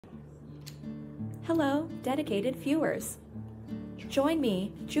Hello, dedicated viewers. Join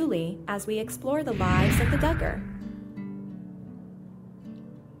me, Julie, as we explore the lives of the Duggar.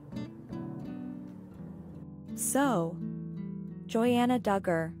 So, Joanna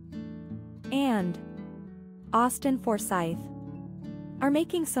Duggar and Austin Forsyth are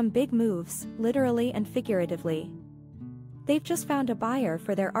making some big moves, literally and figuratively. They've just found a buyer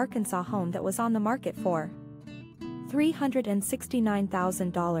for their Arkansas home that was on the market for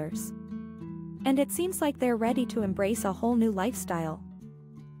 $369,000. And it seems like they're ready to embrace a whole new lifestyle.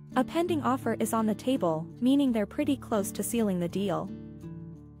 A pending offer is on the table, meaning they're pretty close to sealing the deal.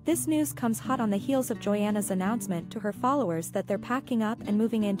 This news comes hot on the heels of Joanna's announcement to her followers that they're packing up and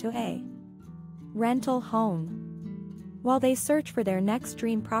moving into a rental home, while they search for their next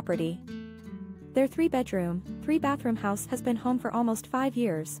dream property. Their 3-bedroom, 3-bathroom house has been home for almost 5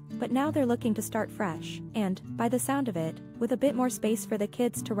 years, but now they're looking to start fresh, and, by the sound of it, with a bit more space for the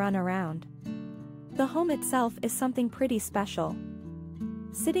kids to run around. The home itself is something pretty special.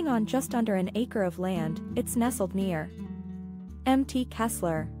 Sitting on just under an acre of land, it's nestled near Mt.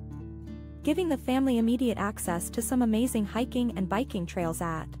 Kessler, giving the family immediate access to some amazing hiking and biking trails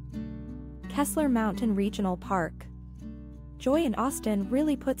at Kessler Mountain Regional Park. Joy and Austin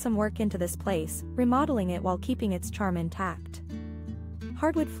really put some work into this place, remodeling it while keeping its charm intact.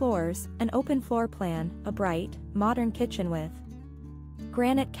 Hardwood floors, an open floor plan, a bright, modern kitchen with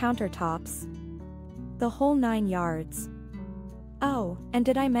granite countertops, the whole 9 yards. Oh, and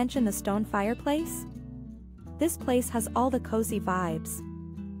did I mention the stone fireplace? This place has all the cozy vibes.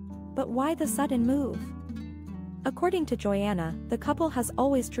 But why the sudden move? According to Joanna, the couple has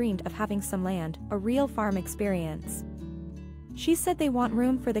always dreamed of having some land, a real farm experience. She said they want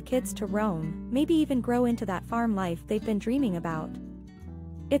room for the kids to roam, maybe even grow into that farm life they've been dreaming about.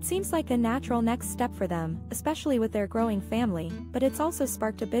 It seems like a natural next step for them, especially with their growing family, but it's also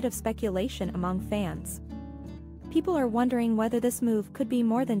sparked a bit of speculation among fans. People are wondering whether this move could be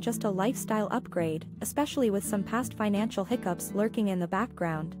more than just a lifestyle upgrade, especially with some past financial hiccups lurking in the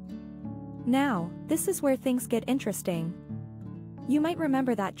background. Now, this is where things get interesting. You might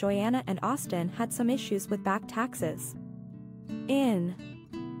remember that Joanna and Austin had some issues with back taxes. In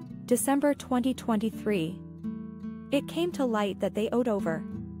December 2023, it came to light that they owed over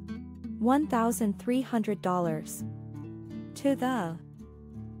 $1,300 to the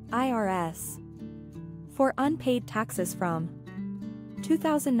IRS for unpaid taxes from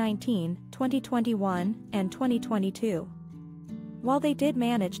 2019, 2021, and 2022. While they did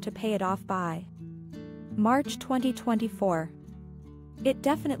manage to pay it off by March 2024, it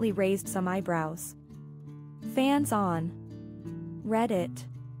definitely raised some eyebrows. Fans on Reddit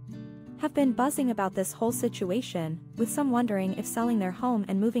have been buzzing about this whole situation, with some wondering if selling their home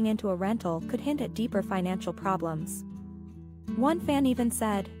and moving into a rental could hint at deeper financial problems. One fan even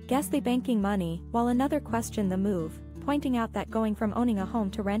said, "Guess they banking money," while another questioned the move, pointing out that going from owning a home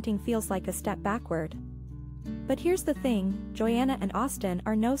to renting feels like a step backward. But here's the thing, Joanna and Austin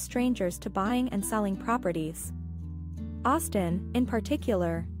are no strangers to buying and selling properties. Austin, in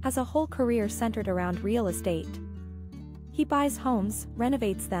particular, has a whole career centered around real estate. He buys homes,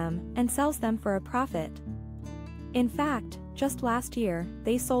 renovates them, and sells them for a profit. In fact, just last year,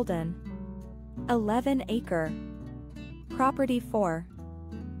 they sold an 11-acre property for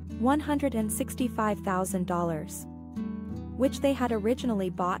 $165,000, which they had originally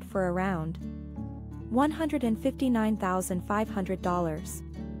bought for around $159,500.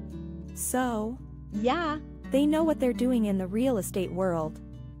 So, yeah, they know what they're doing in the real estate world.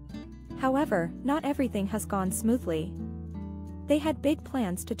 However, not everything has gone smoothly. They had big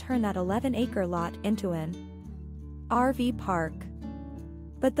plans to turn that 11-acre lot into an RV park.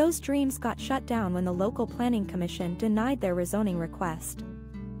 But those dreams got shut down when the local planning commission denied their rezoning request.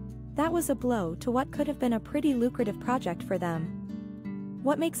 That was a blow to what could have been a pretty lucrative project for them.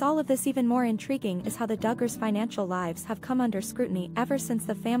 What makes all of this even more intriguing is how the Duggars' financial lives have come under scrutiny ever since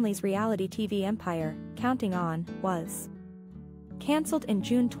the family's reality TV empire, Counting On, was cancelled in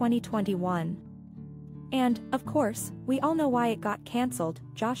June 2021. And, of course, we all know why it got cancelled.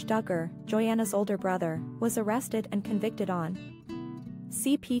 Josh Duggar, Joanna's older brother, was arrested and convicted on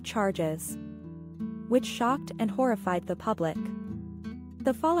CP charges, which shocked and horrified the public.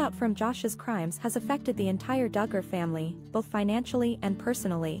 The fallout from Josh's crimes has affected the entire Duggar family, both financially and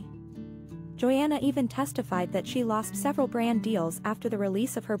personally. Joanna even testified that she lost several brand deals after the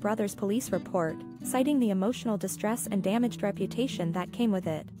release of her brother's police report, citing the emotional distress and damaged reputation that came with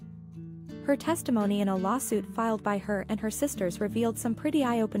it. Her testimony in a lawsuit filed by her and her sisters revealed some pretty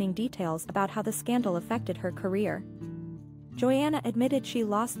eye-opening details about how the scandal affected her career. Joanna admitted she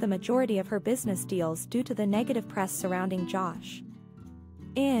lost the majority of her business deals due to the negative press surrounding Josh.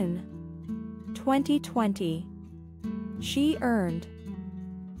 In 2020. She earned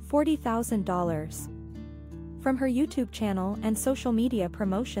 $40,000 from her YouTube channel and social media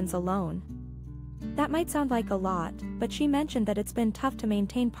promotions alone. That might sound like a lot, but she mentioned that it's been tough to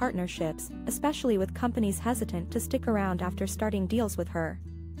maintain partnerships, especially with companies hesitant to stick around after starting deals with her.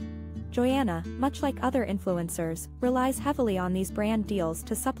 Joanna, much like other influencers, relies heavily on these brand deals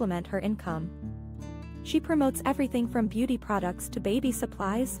to supplement her income. She promotes everything from beauty products to baby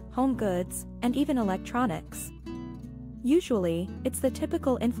supplies, home goods, and even electronics. Usually, it's the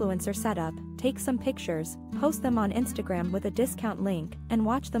typical influencer setup: take some pictures, post them on Instagram with a discount link, and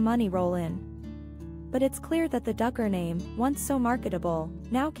watch the money roll in. But it's clear that the Duggar name, once so marketable,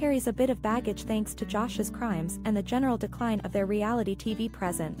 now carries a bit of baggage thanks to Josh's crimes and the general decline of their reality TV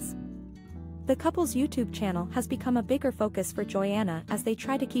presence. The couple's YouTube channel has become a bigger focus for Joanna as they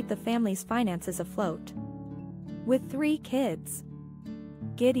try to keep the family's finances afloat. With 3 kids,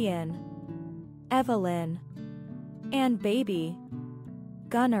 Gideon, Evelyn, and baby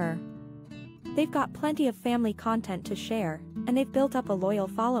Gunnar, they've got plenty of family content to share, and they've built up a loyal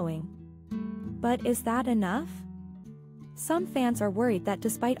following. But is that enough? Some fans are worried that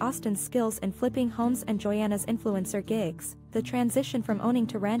despite Austin's skills in flipping homes and Joanna's influencer gigs, the transition from owning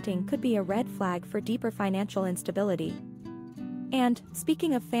to renting could be a red flag for deeper financial instability. And,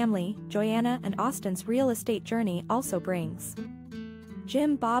 speaking of family, Joanna and Austin's real estate journey also brings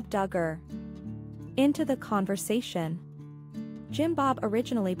Jim Bob Duggar into the conversation. Jim Bob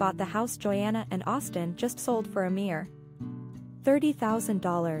originally bought the house Joanna and Austin just sold for a mere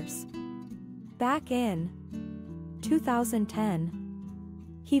 $30,000 back in 2010.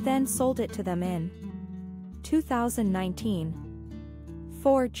 He then sold it to them in 2019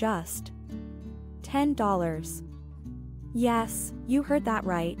 for just $10. Yes, you heard that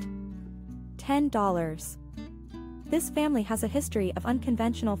right. $10. This family has a history of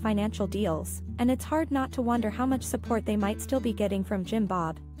unconventional financial deals, and it's hard not to wonder how much support they might still be getting from Jim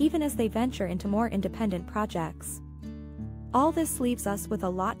Bob, even as they venture into more independent projects. All this leaves us with a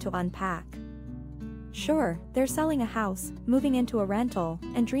lot to unpack. Sure, they're selling a house, moving into a rental,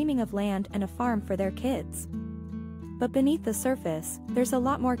 and dreaming of land and a farm for their kids. But beneath the surface, there's a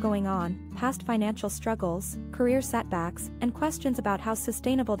lot more going on: past financial struggles, career setbacks, and questions about how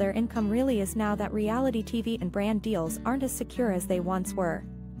sustainable their income really is now that reality TV and brand deals aren't as secure as they once were.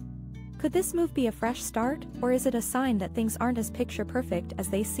 Could this move be a fresh start, or is it a sign that things aren't as picture-perfect as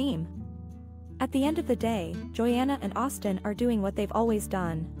they seem? At the end of the day, Joanna and Austin are doing what they've always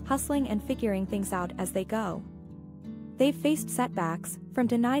done, hustling and figuring things out as they go. They've faced setbacks, from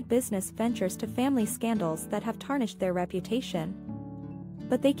denied business ventures to family scandals that have tarnished their reputation.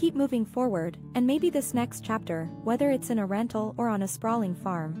 But they keep moving forward, and maybe this next chapter, whether it's in a rental or on a sprawling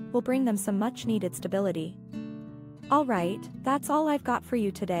farm, will bring them some much-needed stability. Alright, that's all I've got for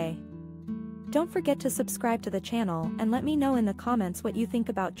you today. Don't forget to subscribe to the channel and let me know in the comments what you think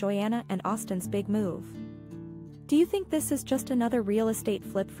about Joanna and Austin's big move. Do you think this is just another real estate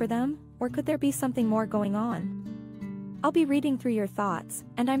flip for them, or could there be something more going on? I'll be reading through your thoughts,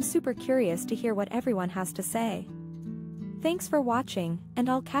 and I'm super curious to hear what everyone has to say. Thanks for watching, and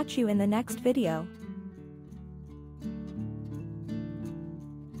I'll catch you in the next video.